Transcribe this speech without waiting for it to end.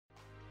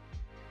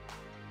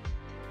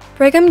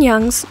Brigham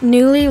Young's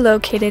newly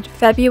located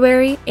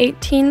February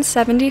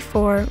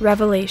 1874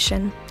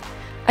 Revelation,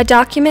 a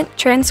document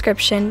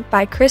transcription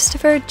by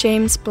Christopher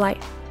James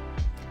Blythe.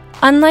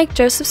 Unlike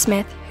Joseph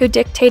Smith, who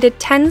dictated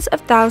tens of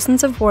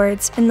thousands of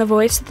words in the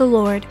voice of the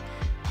Lord,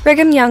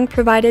 Brigham Young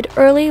provided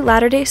early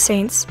Latter-day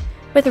Saints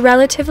with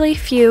relatively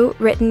few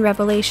written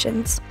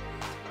revelations.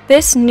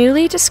 This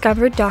newly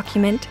discovered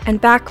document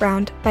and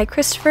background by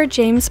Christopher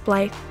James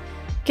Blythe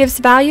gives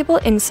valuable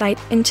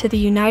insight into the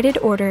United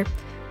Order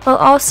while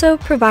also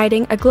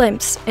providing a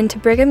glimpse into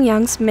Brigham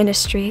Young's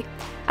ministry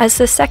as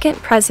the second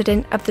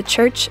president of the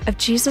Church of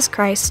Jesus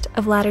Christ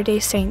of Latter-day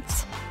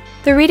Saints.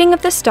 The reading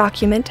of this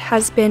document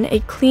has been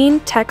a clean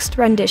text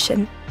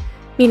rendition,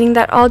 meaning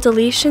that all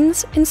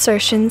deletions,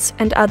 insertions,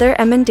 and other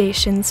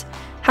emendations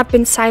have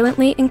been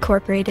silently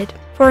incorporated.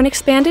 For an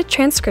expanded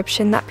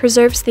transcription that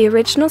preserves the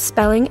original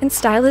spelling and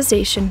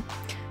stylization,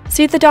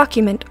 see the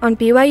document on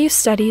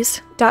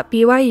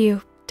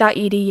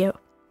byustudies.byu.edu.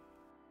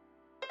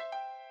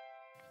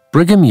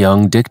 Brigham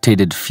Young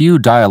dictated few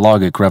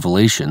dialogic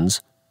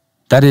revelations,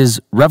 that is,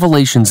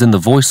 revelations in the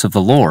voice of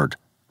the Lord,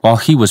 while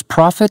he was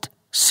prophet,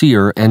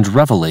 seer, and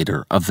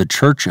revelator of the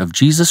Church of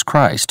Jesus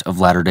Christ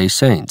of Latter-day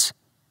Saints.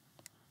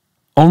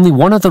 Only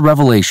one of the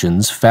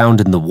revelations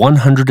found in the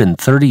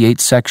 138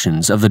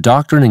 sections of the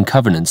Doctrine and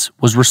Covenants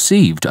was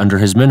received under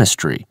his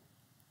ministry.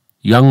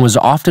 Young was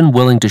often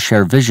willing to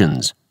share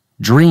visions,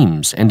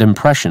 dreams, and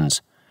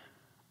impressions,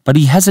 but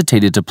he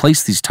hesitated to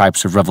place these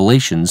types of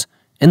revelations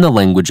in the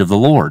language of the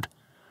Lord.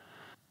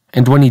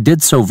 And when he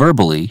did so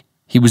verbally,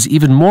 he was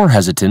even more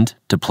hesitant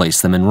to place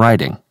them in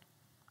writing.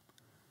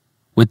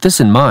 With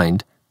this in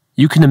mind,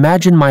 you can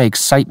imagine my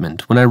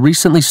excitement when I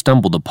recently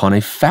stumbled upon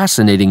a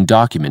fascinating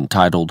document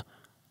titled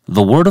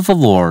 "The Word of the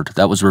Lord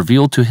that was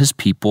revealed to his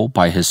people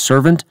by his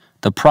servant,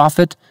 the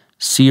prophet,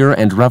 seer,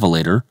 and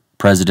revelator,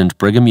 President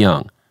Brigham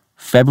Young,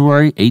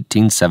 February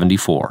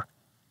 1874.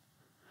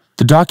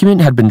 The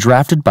document had been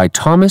drafted by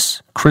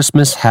Thomas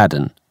Christmas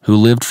Haddon, who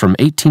lived from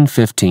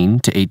 1815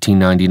 to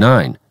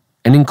 1899,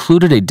 and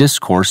included a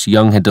discourse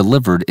Young had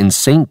delivered in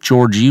St.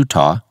 George,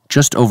 Utah,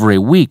 just over a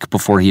week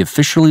before he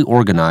officially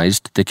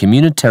organized the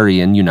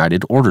Communitarian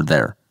United Order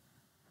there.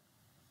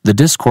 The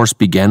discourse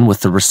began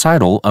with the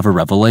recital of a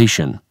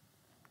revelation.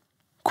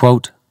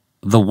 Quote,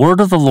 "The word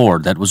of the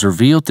Lord that was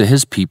revealed to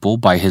his people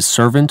by his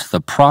servant,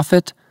 the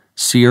prophet,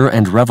 seer,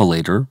 and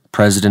revelator,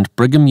 President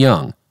Brigham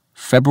Young,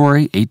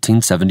 February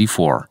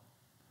 1874.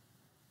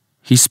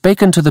 He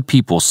spake unto the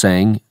people,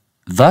 saying,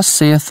 Thus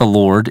saith the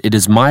Lord, it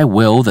is my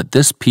will that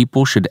this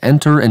people should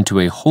enter into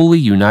a holy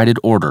united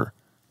order,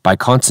 by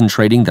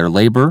concentrating their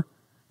labor,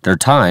 their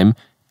time,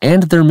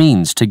 and their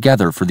means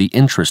together for the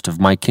interest of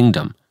my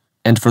kingdom,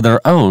 and for their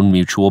own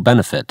mutual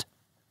benefit.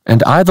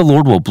 And I the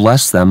Lord will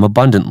bless them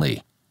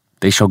abundantly.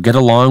 They shall get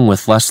along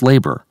with less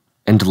labor,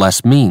 and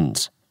less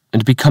means,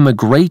 and become a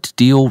great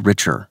deal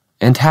richer,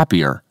 and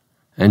happier,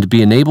 and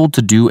be enabled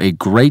to do a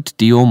great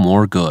deal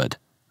more good.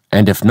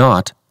 And if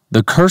not,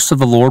 the curse of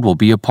the Lord will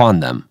be upon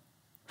them.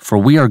 For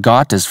we are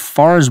got as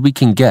far as we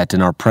can get in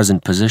our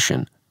present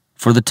position,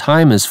 for the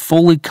time is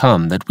fully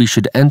come that we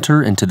should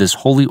enter into this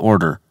holy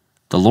order.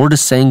 The Lord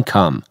is saying,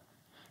 Come,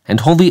 and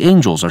holy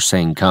angels are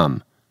saying,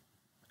 Come,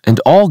 and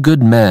all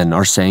good men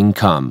are saying,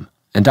 Come,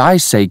 and I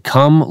say,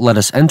 Come, let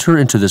us enter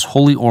into this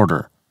holy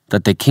order,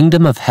 that the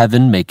kingdom of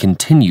heaven may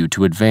continue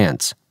to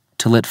advance,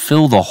 till it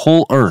fill the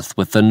whole earth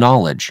with the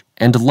knowledge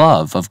and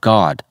love of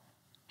God.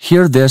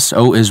 Hear this,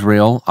 O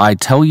Israel, I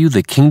tell you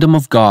the kingdom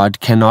of God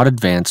cannot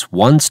advance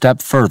one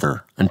step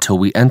further until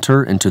we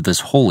enter into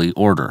this holy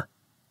order."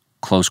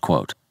 Close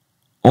quote.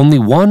 Only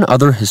one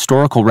other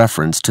historical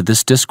reference to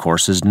this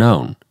discourse is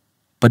known,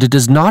 but it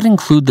does not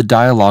include the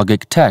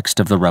dialogic text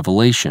of the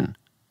revelation.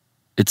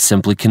 It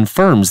simply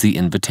confirms the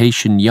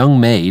invitation Young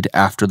made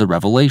after the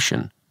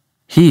revelation.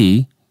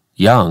 He,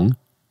 Young,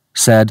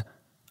 said,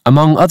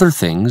 among other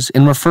things,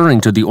 in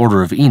referring to the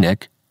order of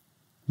Enoch,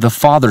 "The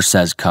Father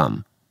says,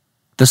 Come.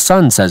 The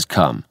Son says,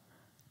 Come.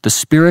 The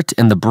Spirit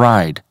and the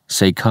bride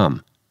say,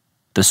 Come.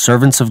 The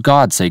servants of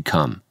God say,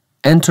 Come.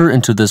 Enter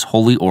into this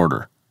holy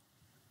order."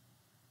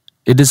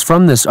 It is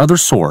from this other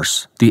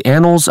source, the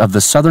Annals of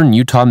the Southern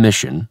Utah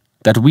Mission,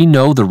 that we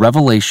know the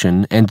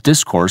revelation and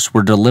discourse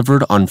were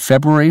delivered on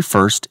February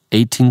 1st,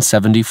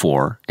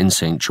 1874, in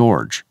St.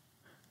 George.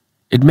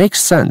 It makes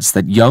sense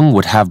that Young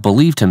would have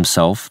believed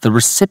himself the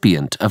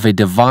recipient of a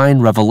divine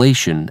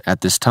revelation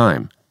at this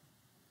time.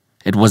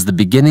 It was the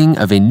beginning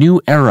of a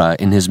new era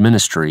in his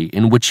ministry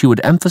in which he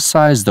would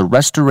emphasize the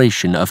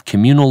restoration of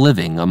communal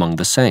living among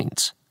the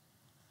saints.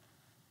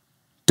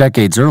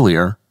 Decades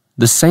earlier,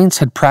 the saints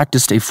had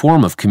practiced a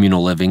form of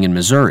communal living in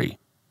Missouri,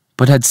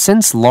 but had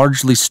since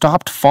largely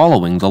stopped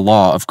following the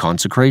law of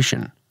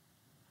consecration.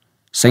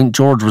 St.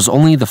 George was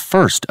only the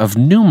first of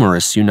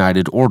numerous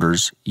united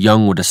orders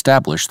Young would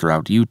establish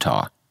throughout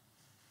Utah.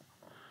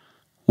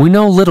 We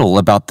know little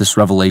about this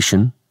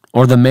revelation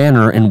or the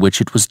manner in which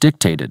it was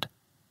dictated.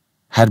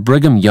 Had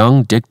Brigham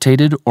Young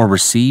dictated or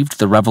received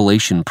the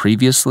revelation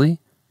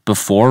previously,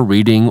 before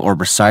reading or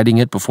reciting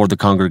it before the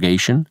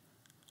congregation,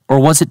 or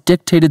was it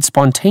dictated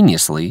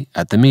spontaneously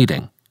at the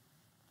meeting?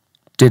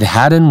 Did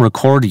Haddon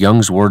record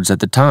Young's words at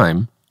the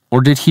time,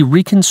 or did he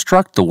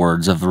reconstruct the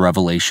words of the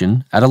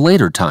revelation at a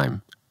later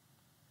time?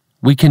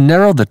 We can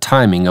narrow the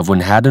timing of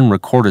when Haddon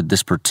recorded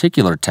this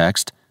particular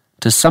text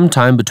to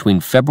sometime between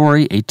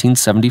February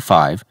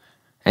 1875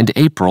 and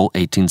April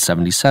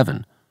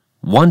 1877,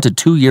 1 to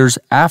 2 years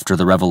after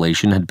the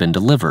revelation had been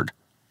delivered,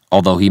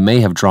 although he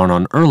may have drawn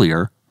on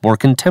earlier, more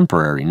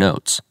contemporary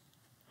notes.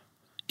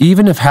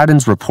 Even if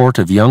Haddon's report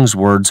of Young's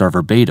words are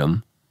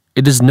verbatim,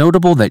 it is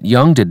notable that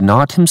Young did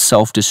not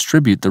himself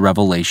distribute the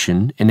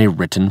revelation in a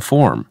written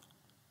form.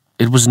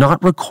 It was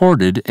not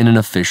recorded in an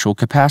official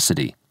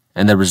capacity,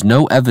 and there is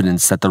no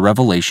evidence that the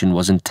revelation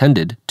was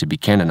intended to be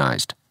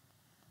canonized.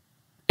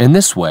 In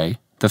this way,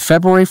 the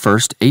February 1,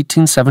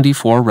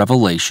 1874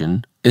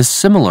 revelation is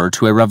similar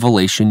to a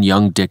revelation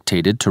Young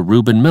dictated to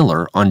Reuben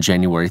Miller on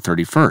January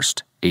 31,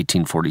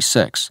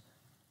 1846.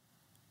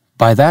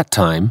 By that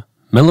time,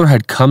 Miller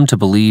had come to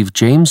believe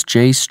James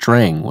J.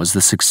 Strang was the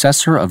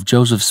successor of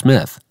Joseph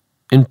Smith,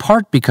 in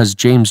part because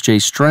James J.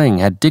 Strang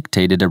had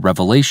dictated a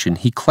revelation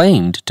he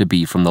claimed to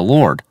be from the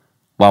Lord,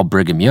 while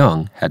Brigham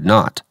Young had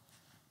not.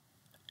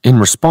 In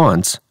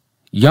response,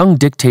 Young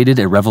dictated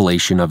a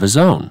revelation of his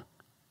own.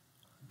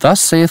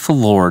 Thus saith the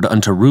Lord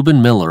unto Reuben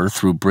Miller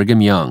through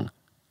Brigham Young,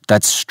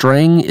 that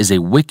Strang is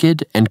a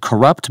wicked and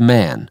corrupt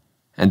man,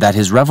 and that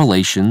his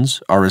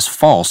revelations are as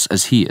false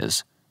as he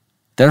is.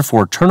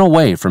 Therefore turn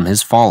away from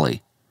his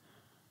folly.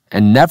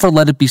 And never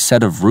let it be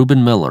said of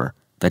Reuben Miller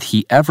that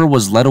he ever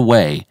was led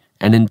away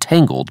and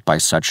entangled by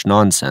such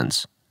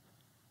nonsense.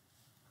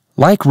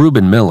 Like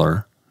Reuben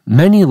Miller,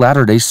 many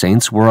Latter-day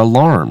Saints were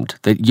alarmed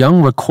that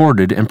Young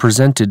recorded and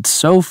presented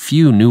so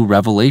few new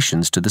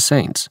revelations to the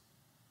saints.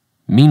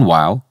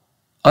 Meanwhile,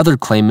 other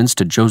claimants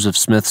to Joseph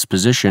Smith's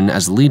position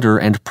as leader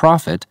and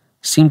prophet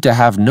seemed to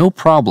have no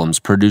problems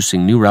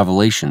producing new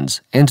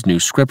revelations and new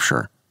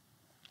scripture.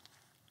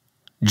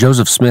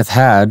 Joseph Smith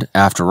had,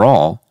 after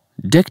all,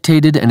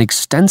 dictated an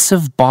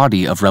extensive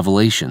body of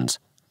revelations,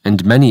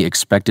 and many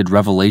expected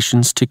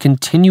revelations to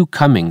continue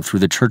coming through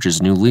the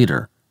church's new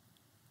leader.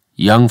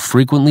 Young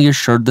frequently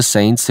assured the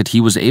saints that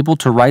he was able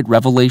to write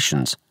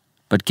revelations,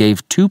 but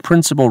gave two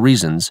principal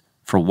reasons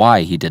for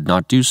why he did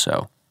not do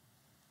so.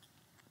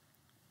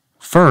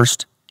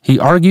 First, he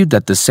argued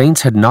that the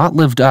saints had not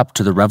lived up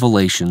to the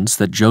revelations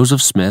that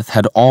Joseph Smith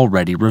had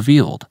already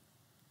revealed.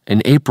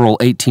 In April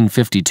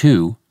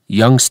 1852,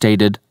 Young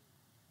stated,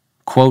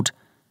 quote,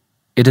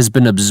 "It has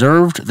been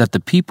observed that the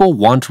people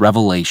want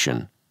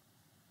revelation.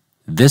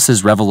 This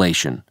is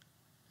revelation,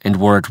 and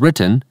were it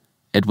written,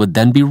 it would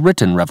then be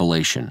written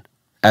revelation,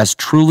 as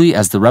truly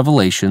as the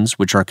revelations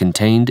which are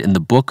contained in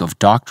the book of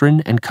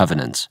Doctrine and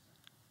Covenants.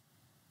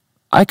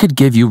 I could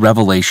give you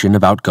revelation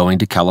about going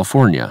to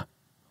California,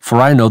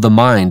 for I know the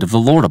mind of the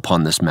Lord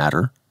upon this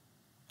matter.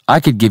 I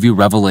could give you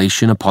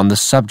revelation upon the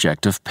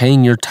subject of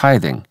paying your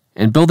tithing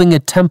and building a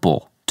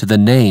temple to the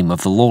name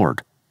of the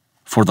Lord,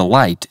 for the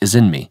light is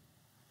in me.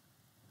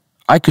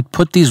 I could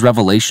put these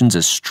revelations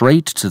as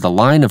straight to the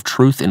line of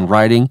truth in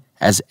writing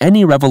as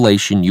any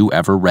revelation you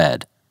ever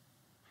read.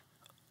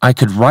 I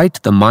could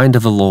write the mind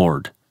of the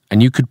Lord,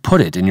 and you could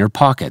put it in your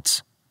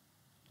pockets.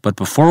 But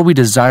before we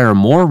desire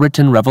more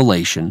written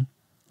revelation,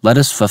 let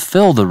us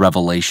fulfill the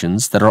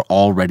revelations that are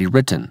already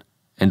written,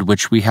 and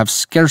which we have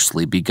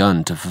scarcely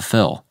begun to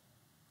fulfill."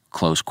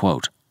 Close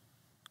quote.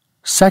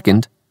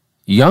 Second,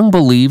 Young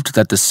believed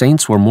that the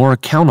saints were more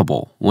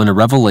accountable when a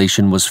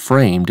revelation was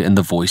framed in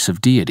the voice of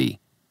deity.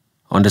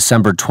 On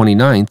December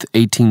 29,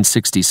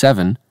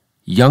 1867,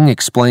 Young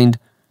explained,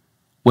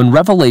 "When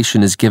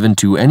revelation is given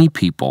to any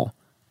people,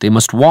 they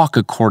must walk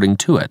according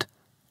to it,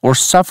 or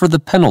suffer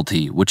the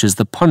penalty which is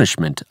the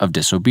punishment of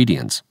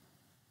disobedience.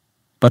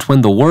 But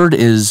when the word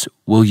is,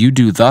 'Will you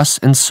do thus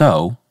and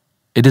so?'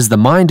 it is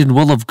the mind and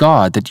will of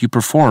God that you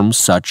perform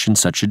such and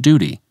such a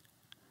duty.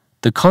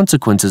 The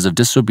consequences of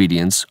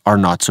disobedience are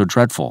not so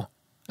dreadful,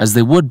 as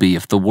they would be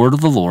if the word of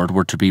the Lord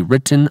were to be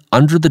written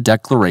under the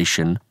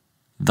declaration,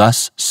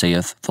 'Thus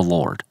saith the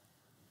Lord.'"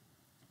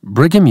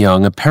 Brigham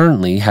Young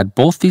apparently had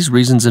both these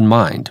reasons in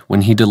mind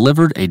when he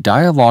delivered a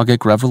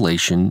dialogic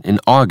revelation in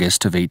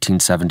August of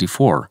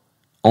 1874,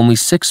 only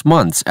 6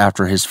 months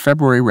after his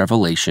February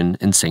revelation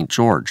in St.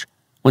 George,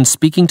 when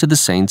speaking to the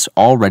saints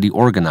already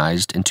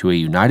organized into a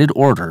united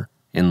order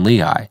in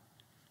Lehigh.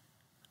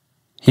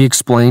 He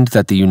explained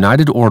that the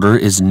united order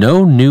is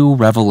no new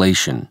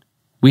revelation.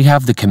 We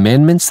have the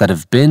commandments that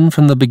have been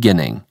from the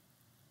beginning.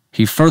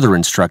 He further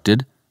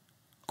instructed,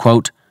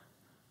 quote,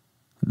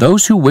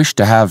 "Those who wish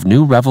to have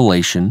new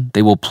revelation,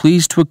 they will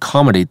please to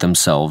accommodate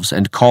themselves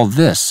and call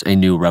this a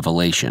new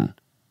revelation.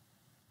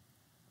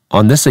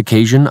 On this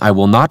occasion I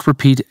will not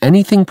repeat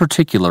anything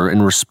particular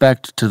in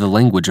respect to the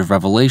language of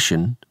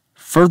revelation,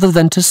 further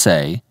than to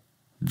say,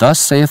 'Thus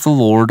saith the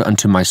Lord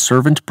unto my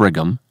servant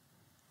Brigham,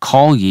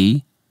 call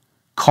ye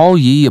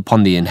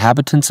upon the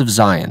inhabitants of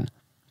Zion,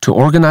 to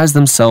organize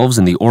themselves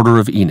in the order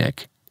of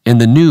Enoch, in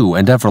the new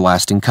and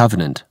everlasting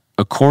covenant,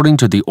 according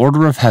to the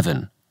order of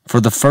heaven, for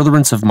the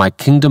furtherance of my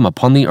kingdom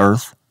upon the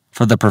earth,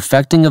 for the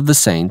perfecting of the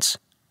saints,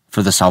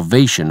 for the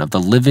salvation of the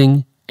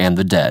living and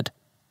the dead.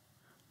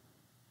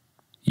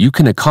 You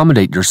can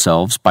accommodate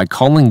yourselves by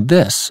calling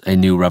this a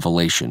new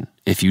revelation,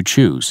 if you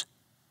choose.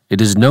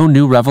 It is no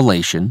new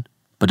revelation,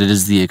 but it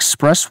is the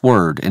express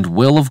word and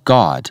will of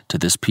God to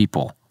this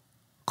people."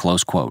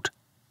 Close quote.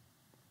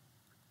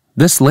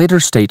 This later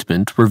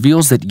statement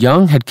reveals that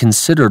Young had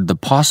considered the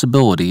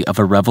possibility of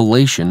a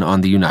revelation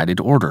on the United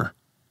Order.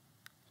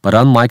 But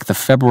unlike the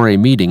February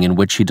meeting in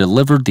which he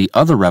delivered the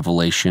other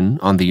revelation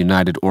on the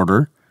United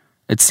Order,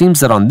 it seems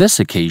that on this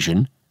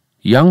occasion,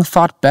 Young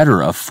thought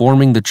better of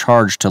forming the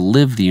charge to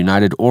live the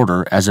United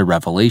Order as a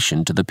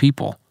revelation to the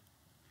people.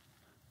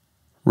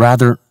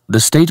 Rather,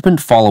 the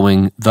statement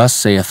following, "Thus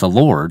saith the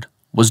Lord,"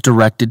 was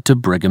directed to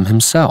Brigham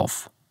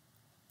himself.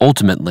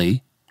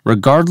 Ultimately,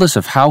 regardless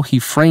of how he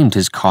framed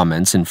his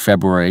comments in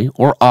February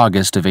or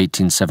August of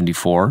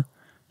 1874,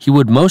 he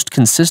would most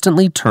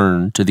consistently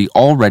turn to the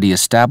already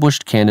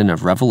established canon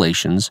of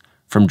revelations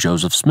from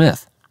Joseph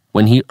Smith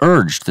when he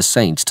urged the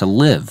saints to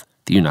live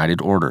the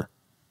United Order.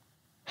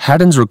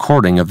 Haddon's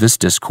recording of this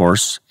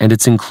discourse and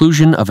its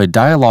inclusion of a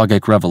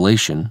dialogic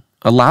revelation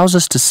allows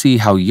us to see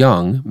how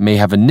Young may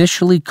have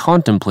initially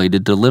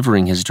contemplated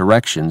delivering his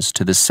directions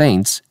to the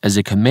saints as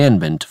a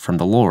commandment from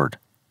the Lord.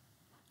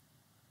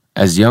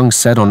 As Young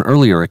said on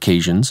earlier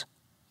occasions,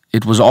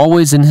 it was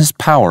always in his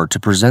power to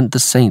present the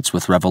saints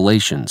with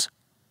revelations,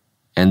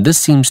 and this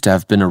seems to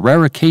have been a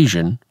rare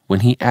occasion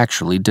when he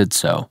actually did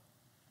so.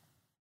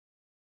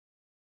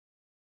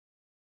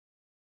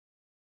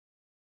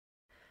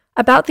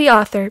 About the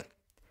author,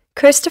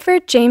 Christopher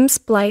James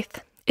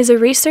Blythe is a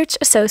research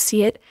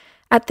associate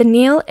at the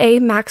Neal A.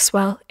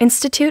 Maxwell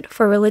Institute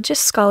for Religious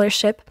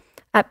Scholarship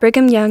at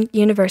Brigham Young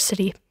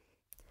University.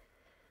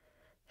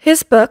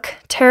 His book,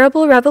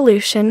 Terrible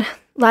Revolution,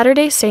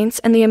 Latter-day Saints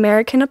and the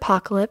American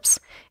Apocalypse,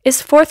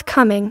 is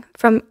forthcoming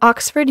from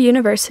Oxford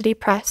University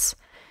Press.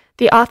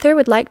 The author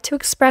would like to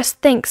express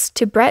thanks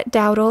to Brett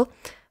Dowdle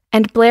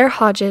and Blair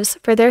Hodges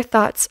for their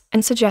thoughts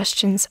and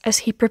suggestions as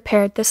he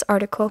prepared this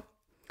article.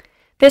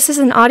 This is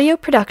an audio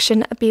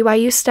production of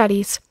BYU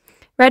Studies,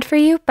 read for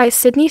you by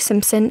Sydney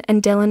Simpson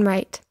and Dylan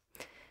Wright.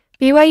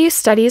 BYU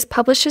Studies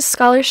publishes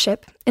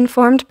scholarship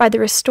informed by the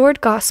restored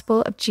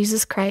gospel of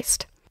Jesus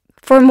Christ.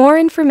 For more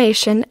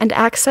information and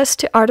access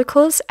to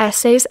articles,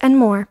 essays, and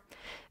more,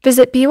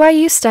 visit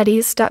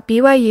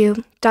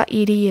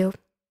byustudies.byu.edu.